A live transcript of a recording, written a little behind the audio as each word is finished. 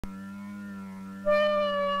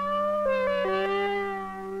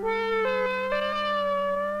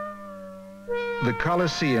The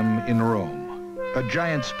Colosseum in Rome, a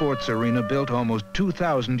giant sports arena built almost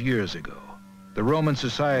 2,000 years ago. The Roman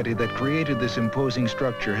society that created this imposing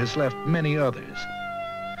structure has left many others.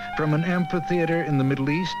 From an amphitheater in the Middle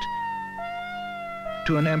East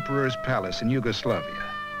to an emperor's palace in Yugoslavia.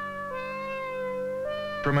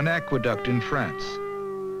 From an aqueduct in France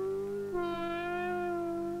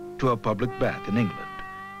to a public bath in England.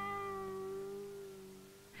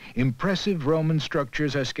 Impressive Roman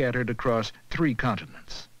structures are scattered across 3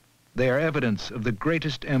 continents. They are evidence of the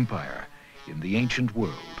greatest empire in the ancient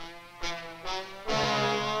world.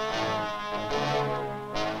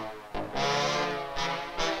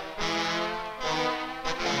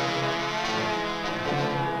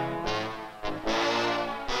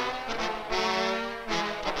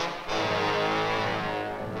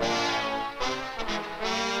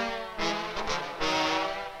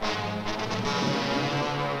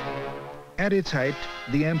 At its height,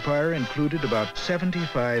 the empire included about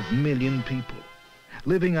 75 million people,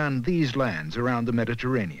 living on these lands around the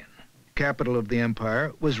Mediterranean. Capital of the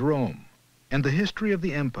empire was Rome, and the history of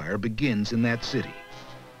the empire begins in that city.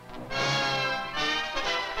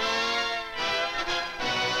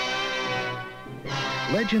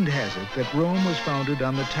 Legend has it that Rome was founded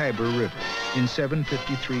on the Tiber River in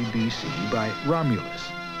 753 BC by Romulus,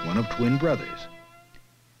 one of twin brothers.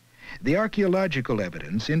 The archaeological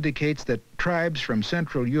evidence indicates that tribes from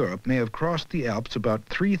Central Europe may have crossed the Alps about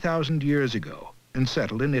 3,000 years ago and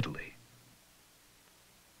settled in Italy.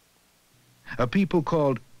 A people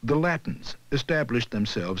called the Latins established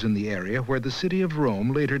themselves in the area where the city of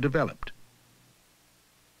Rome later developed.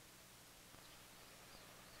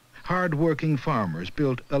 Hard-working farmers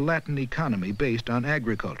built a Latin economy based on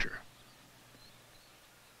agriculture.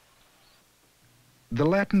 The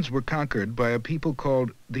Latins were conquered by a people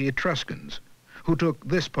called the Etruscans, who took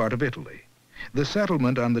this part of Italy. The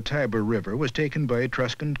settlement on the Tiber River was taken by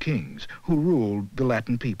Etruscan kings who ruled the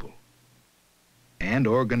Latin people and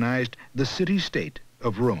organized the city-state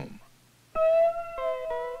of Rome.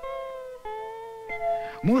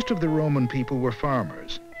 Most of the Roman people were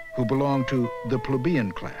farmers who belonged to the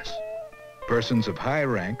plebeian class. Persons of high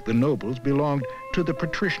rank, the nobles, belonged to the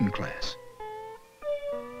patrician class.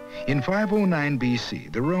 In 509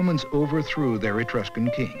 BC, the Romans overthrew their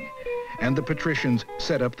Etruscan king, and the patricians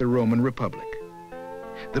set up the Roman Republic.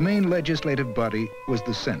 The main legislative body was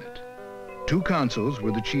the Senate. 2 consuls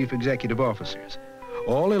were the chief executive officers,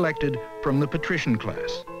 all elected from the patrician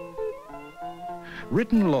class.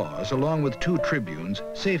 Written laws, along with 2 tribunes,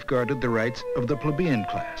 safeguarded the rights of the plebeian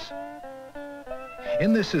class.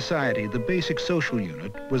 In this society, the basic social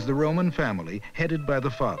unit was the Roman family headed by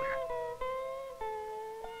the father.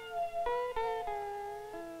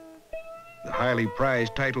 The highly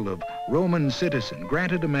prized title of Roman citizen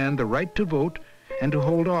granted a man the right to vote and to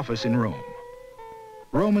hold office in Rome.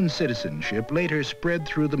 Roman citizenship later spread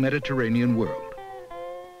through the Mediterranean world.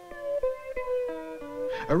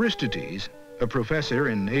 Aristides, a professor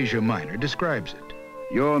in Asia Minor, describes it.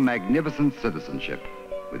 Your magnificent citizenship,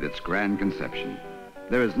 with its grand conception,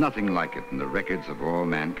 there is nothing like it in the records of all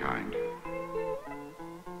mankind.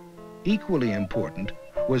 Equally important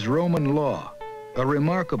was Roman law, a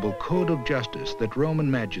remarkable code of justice that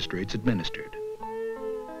Roman magistrates administered.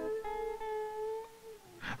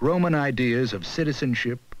 Roman ideas of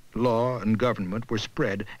citizenship, law, and government were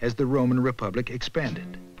spread as the Roman Republic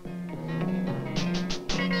expanded.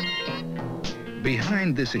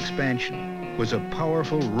 Behind this expansion was a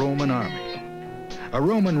powerful Roman army. A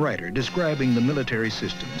Roman writer describing the military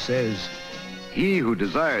system says, "He who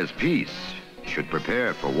desires peace should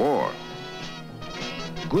prepare for war."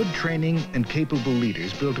 Good training and capable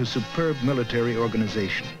leaders built a superb military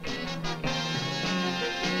organization.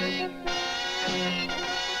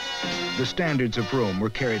 The standards of Rome were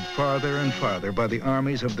carried farther and farther by the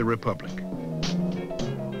armies of the Republic.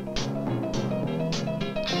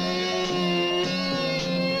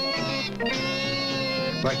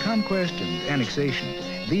 By conquest and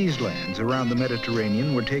annexation, these lands around the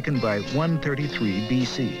Mediterranean were taken by 133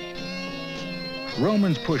 BC.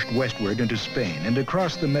 Romans pushed westward into Spain and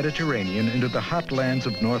across the Mediterranean into the hot lands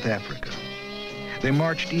of North Africa. They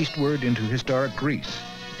marched eastward into historic Greece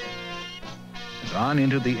and on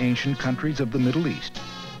into the ancient countries of the Middle East,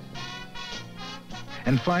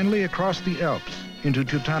 and finally across the Alps into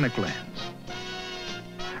Teutonic lands.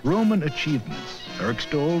 Roman achievements are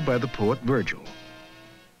extolled by the poet Virgil.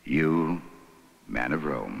 You, man of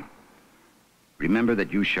Rome, remember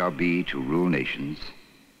that you shall be to rule nations,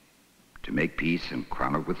 to make peace and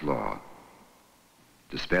crown it with law,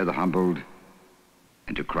 to spare the humbled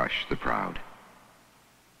and to crush the proud.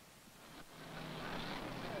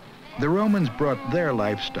 The Romans brought their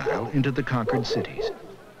lifestyle into the conquered cities.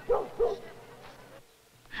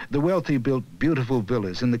 The wealthy built beautiful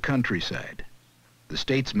villas in the countryside. The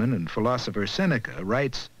statesman and philosopher Seneca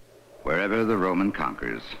writes, "Wherever the Roman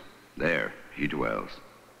conquers, there he dwells."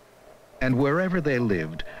 And wherever they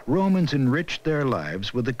lived, Romans enriched their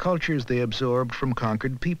lives with the cultures they absorbed from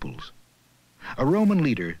conquered peoples. A Roman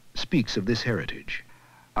leader speaks of this heritage.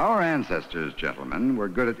 Our ancestors, gentlemen, were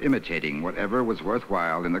good at imitating whatever was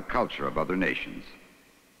worthwhile in the culture of other nations.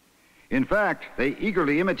 In fact, they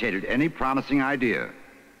eagerly imitated any promising idea,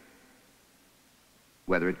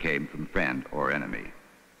 whether it came from friend or enemy.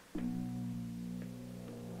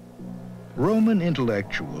 Roman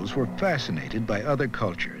intellectuals were fascinated by other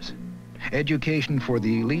cultures. Education for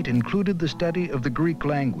the elite included the study of the Greek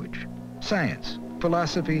language, science,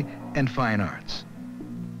 philosophy, and fine arts.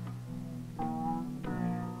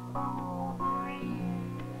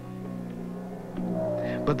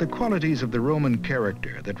 But the qualities of the Roman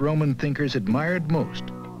character that Roman thinkers admired most,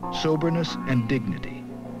 soberness and dignity,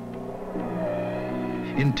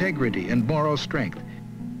 integrity and moral strength,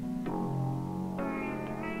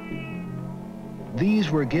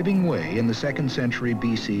 these were giving way in the 2nd century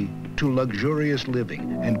BC to luxurious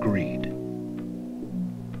living and greed.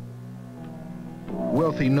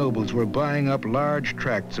 Wealthy nobles were buying up large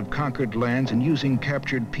tracts of conquered lands and using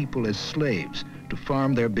captured people as slaves to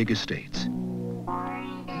farm their big estates.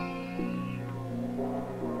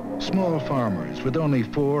 Small farmers with only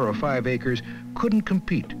 4 or 5 acres couldn't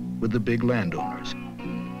compete with the big landowners.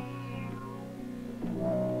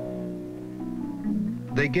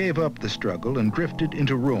 They gave up the struggle and drifted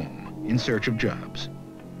into Rome in search of jobs.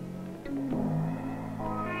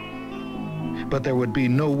 But there would be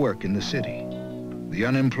no work in the city. The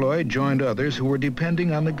unemployed joined others who were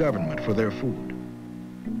depending on the government for their food.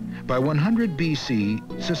 By 100 BC,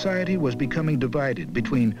 society was becoming divided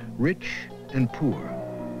between rich and poor.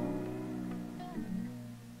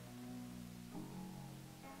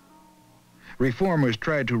 Reformers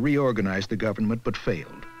tried to reorganize the government but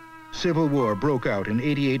failed. Civil war broke out in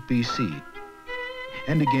 88 BC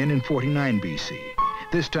and again in 49 BC,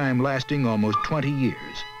 this time lasting almost 20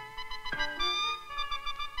 years.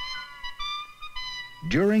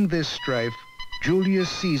 During this strife, Julius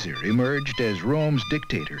Caesar emerged as Rome's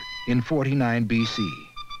dictator in 49 BC.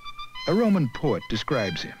 A Roman poet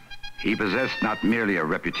describes him. He possessed not merely a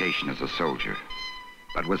reputation as a soldier,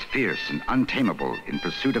 but was fierce and untamable in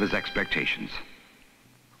pursuit of his expectations.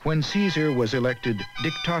 When Caesar was elected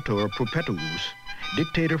Dictator Perpetuus,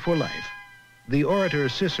 dictator for life, the orator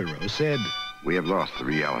Cicero said, "We have lost the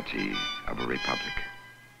reality of a republic."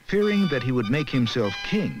 Fearing that he would make himself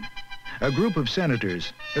king, a group of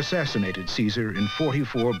senators assassinated Caesar in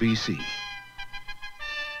 44 BC.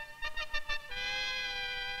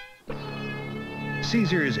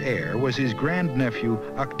 Caesar's heir was his grandnephew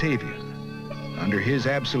Octavian. Under his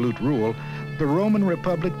absolute rule, the Roman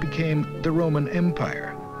Republic became the Roman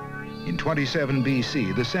Empire. In 27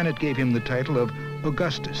 BC, the Senate gave him the title of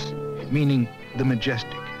Augustus, meaning the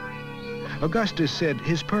majestic. Augustus said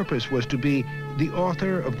his purpose was to be the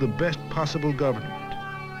author of the best possible government.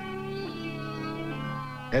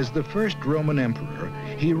 As the first Roman emperor,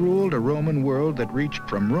 he ruled a Roman world that reached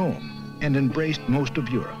from Rome and embraced most of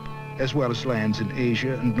Europe, as well as lands in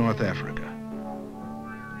Asia and North Africa.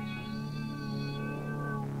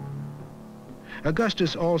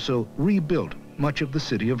 Augustus also rebuilt much of the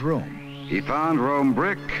city of Rome. He found Rome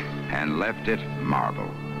brick and left it marble.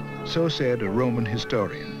 So said a Roman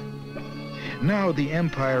historian. Now the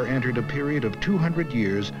empire entered a period of 200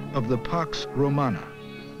 years of the Pax Romana,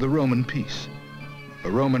 the Roman peace. A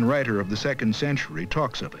Roman writer of the 2nd century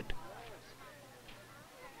talks of it.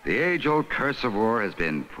 The age-old curse of war has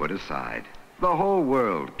been put aside. The whole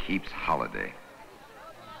world keeps holiday.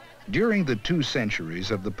 During the 2 centuries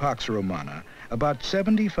of the Pax Romana, about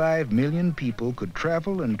 75 million people could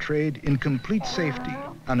travel and trade in complete safety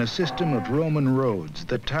on a system of Roman roads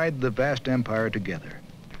that tied the vast empire together.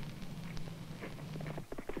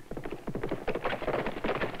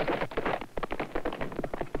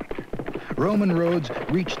 Roman roads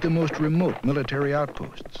reached the most remote military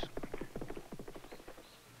outposts.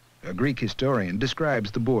 A Greek historian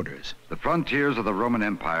describes the borders. The frontiers of the Roman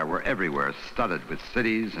Empire were everywhere studded with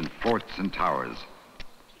cities and forts and towers.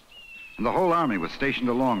 And the whole army was stationed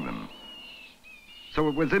along them. So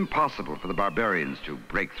it was impossible for the barbarians to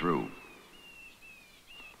break through.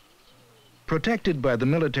 Protected by the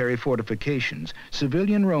military fortifications,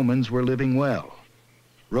 civilian Romans were living well.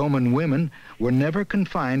 Roman women were never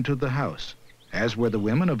confined to the house, as were the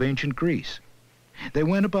women of ancient Greece. They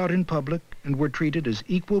went about in public and were treated as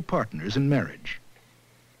equal partners in marriage.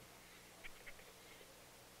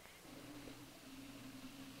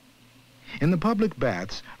 In the public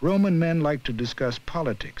baths, Roman men liked to discuss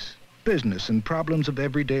politics, business, and problems of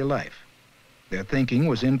everyday life. Their thinking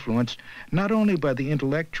was influenced not only by the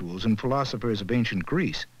intellectuals and philosophers of ancient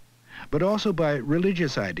Greece, but also by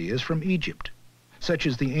religious ideas from Egypt, such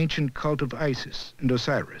as the ancient cult of Isis and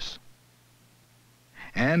Osiris.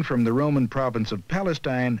 And from the Roman province of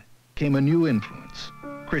Palestine came a new influence,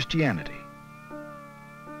 Christianity.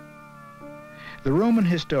 The Roman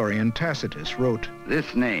historian Tacitus wrote,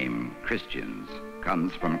 "This name, Christians,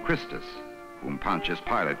 comes from Christus, whom Pontius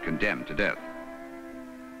Pilate condemned to death.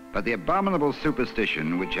 But the abominable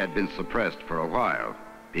superstition which had been suppressed for a while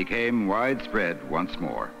became widespread once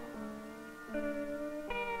more."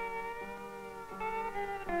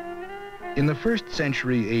 In the 1st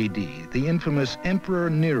century AD, the infamous Emperor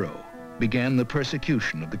Nero began the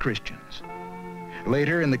persecution of the Christians.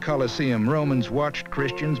 Later in the Colosseum, Romans watched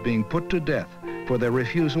Christians being put to death for their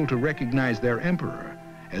refusal to recognize their emperor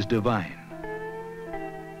as divine.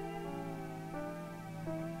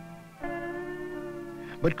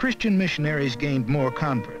 But Christian missionaries gained more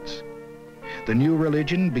converts. The new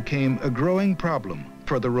religion became a growing problem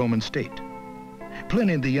for the Roman state.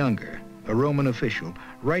 Pliny the Younger, a Roman official,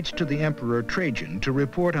 writes to the Emperor Trajan to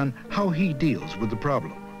report on how he deals with the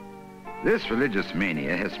problem. "This religious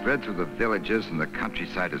mania has spread through the villages and the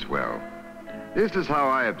countryside as well. This is how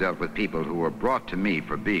I have dealt with people who were brought to me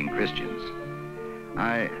for being Christians.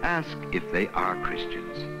 I ask if they are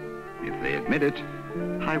Christians. If they admit it,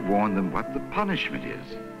 I warn them what the punishment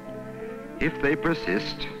is. If they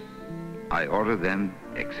persist, I order them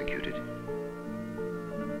executed."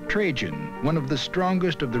 Trajan, one of the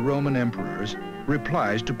strongest of the Roman emperors,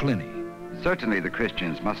 replies to Pliny. "Certainly the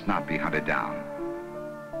Christians must not be hunted down.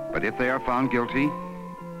 But if they are found guilty,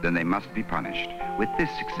 then they must be punished, with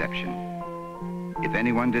this exception. If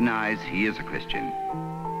anyone denies he is a Christian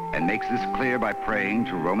and makes this clear by praying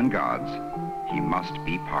to Roman gods, he must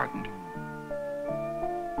be pardoned."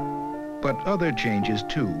 But other changes,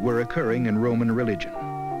 too, were occurring in Roman religion.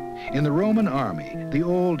 In the Roman army, the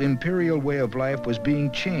old imperial way of life was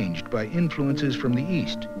being changed by influences from the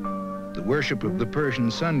East. The worship of the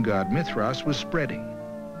Persian sun god Mithras was spreading.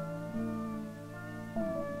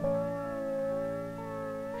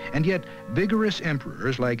 And yet, vigorous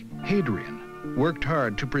emperors like Hadrian worked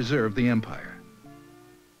hard to preserve the empire.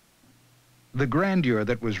 The grandeur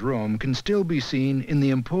that was Rome can still be seen in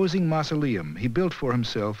the imposing mausoleum he built for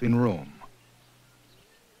himself in Rome.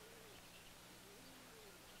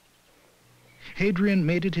 Hadrian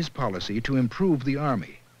made it his policy to improve the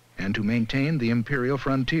army and to maintain the imperial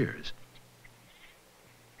frontiers.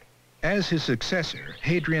 As his successor,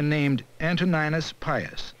 Hadrian named Antoninus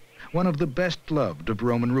Pius, one of the best-loved of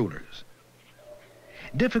Roman rulers.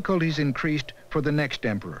 Difficulties increased for the next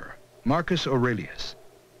emperor, Marcus Aurelius.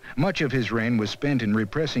 Much of his reign was spent in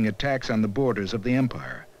repressing attacks on the borders of the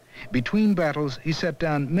empire. Between battles, he set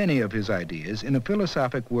down many of his ideas in a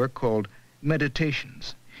philosophic work called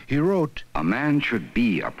Meditations. He wrote, "A man should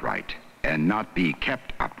be upright and not be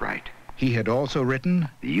kept upright. He had also written,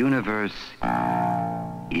 The universe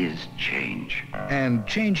is change." and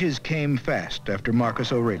changes came fast after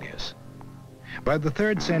Marcus Aurelius. By the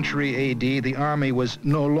 3rd century AD, the army was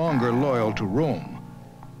no longer loyal to Rome,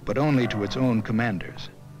 but only to its own commanders.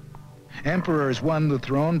 Emperors won the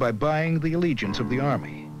throne by buying the allegiance of the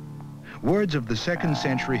army. Words of the 2nd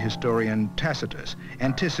century historian Tacitus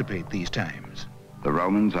anticipate these times. "The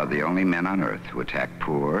Romans are the only men on earth who attack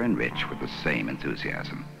poor and rich with the same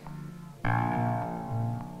enthusiasm.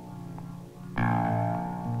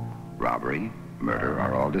 Robbery, murder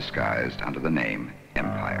are all disguised under the name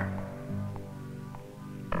empire."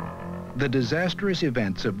 The disastrous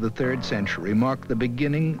events of the 3rd century marked the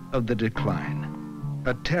beginning of the decline,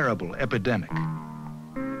 a terrible epidemic,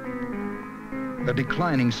 a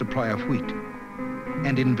declining supply of wheat,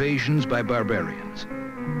 and invasions by barbarians.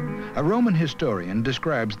 A Roman historian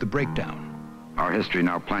describes the breakdown. "Our history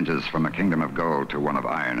now plunges from a kingdom of gold to one of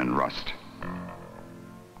iron and rust."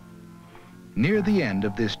 Near the end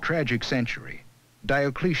of this tragic century,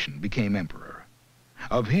 Diocletian became emperor.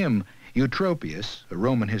 Of him, Eutropius, a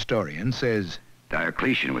Roman historian, says,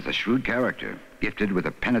 "Diocletian was a shrewd character, gifted with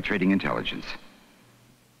a penetrating intelligence.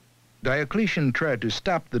 Diocletian tried to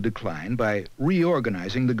stop the decline by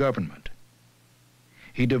reorganizing the government.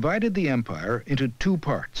 He divided the empire into 2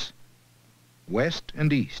 parts, West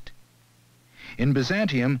and East. In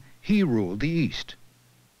Byzantium, he ruled the East.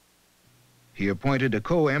 He appointed a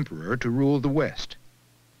co-emperor to rule the West.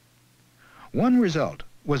 One result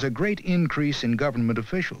was a great increase in government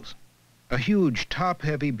officials. A huge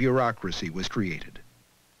top-heavy bureaucracy was created.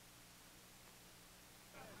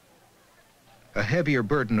 A heavier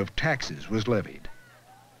burden of taxes was levied.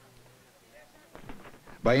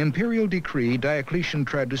 By imperial decree, Diocletian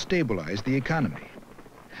tried to stabilize the economy.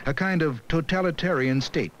 A kind of totalitarian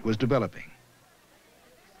state was developing.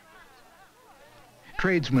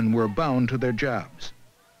 Tradesmen were bound to their jobs.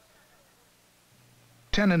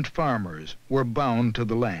 Tenant farmers were bound to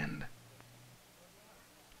the land.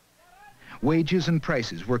 Wages and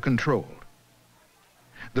prices were controlled.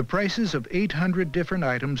 The prices of 800 different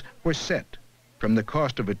items were set, from the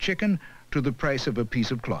cost of a chicken to the price of a piece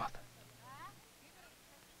of cloth.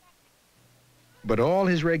 But all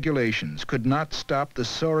his regulations could not stop the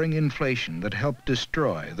soaring inflation that helped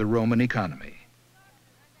destroy the Roman economy.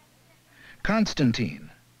 Constantine,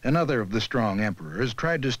 another of the strong emperors,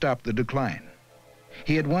 tried to stop the decline.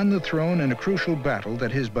 He had won the throne in a crucial battle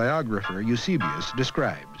that his biographer, Eusebius,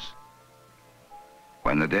 describes.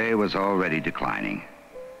 When the day was already declining,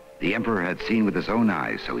 the emperor had seen with his own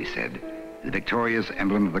eyes, so he said, the victorious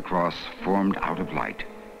emblem of the cross formed out of light,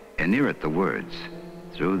 and near it the words,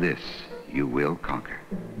 "Through this you will conquer."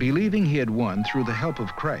 Believing he had won through the help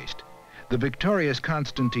of Christ, the victorious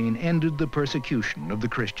Constantine ended the persecution of the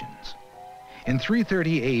Christians. In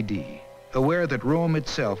 330 AD, aware that Rome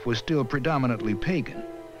itself was still predominantly pagan,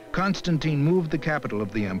 Constantine moved the capital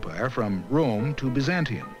of the empire from Rome to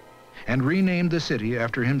Byzantium and renamed the city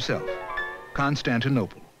after himself,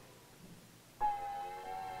 Constantinople.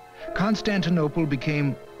 Constantinople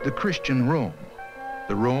became the Christian Rome,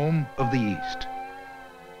 the Rome of the East.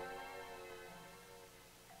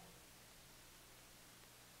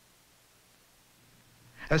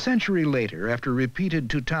 A century later, after repeated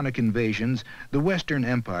Teutonic invasions, the Western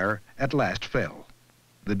Empire at last fell.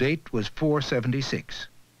 The date was 476.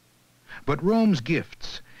 But Rome's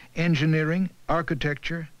gifts, engineering,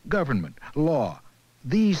 architecture, government, law,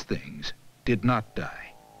 these things did not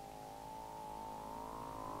die.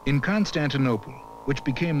 In Constantinople, which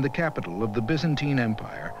became the capital of the Byzantine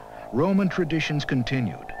Empire, Roman traditions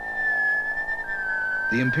continued.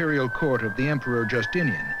 The imperial court of the Emperor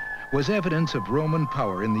Justinian was evidence of Roman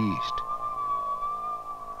power in the East.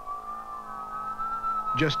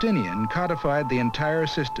 Justinian codified the entire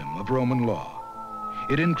system of Roman law.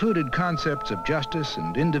 It included concepts of justice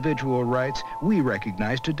and individual rights we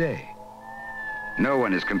recognize today. No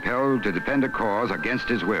one is compelled to defend a cause against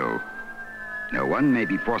his will. No one may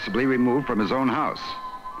be forcibly removed from his own house.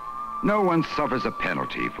 No one suffers a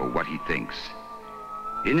penalty for what he thinks.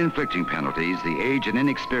 In inflicting penalties, the age and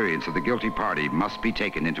inexperience of the guilty party must be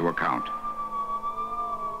taken into account.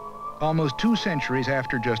 Almost 2 centuries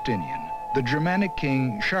after Justinian, the Germanic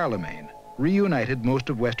king Charlemagne reunited most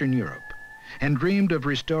of Western Europe and dreamed of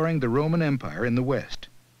restoring the Roman Empire in the West.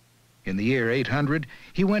 In the year 800,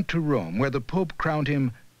 he went to Rome, where the Pope crowned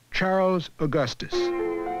him Charles Augustus,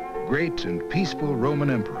 great and peaceful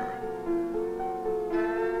Roman emperor.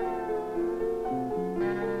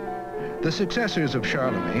 The successors of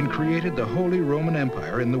Charlemagne created the Holy Roman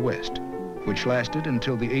Empire in the West, which lasted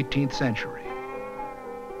until the 18th century.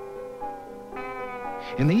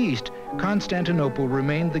 In the East, Constantinople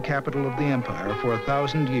remained the capital of the empire for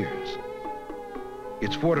 1,000 years.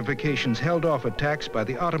 Its fortifications held off attacks by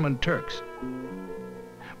the Ottoman Turks.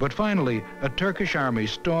 But finally, a Turkish army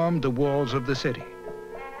stormed the walls of the city.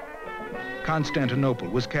 Constantinople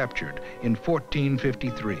was captured in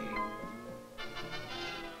 1453.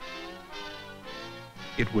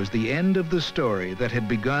 It was the end of the story that had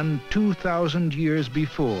begun 2,000 years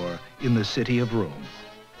before in the city of Rome.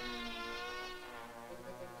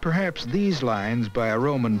 Perhaps these lines by a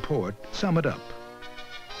Roman poet sum it up.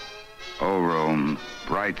 O Rome,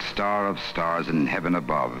 bright star of stars in heaven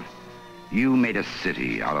above, you made a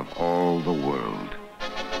city out of all the world.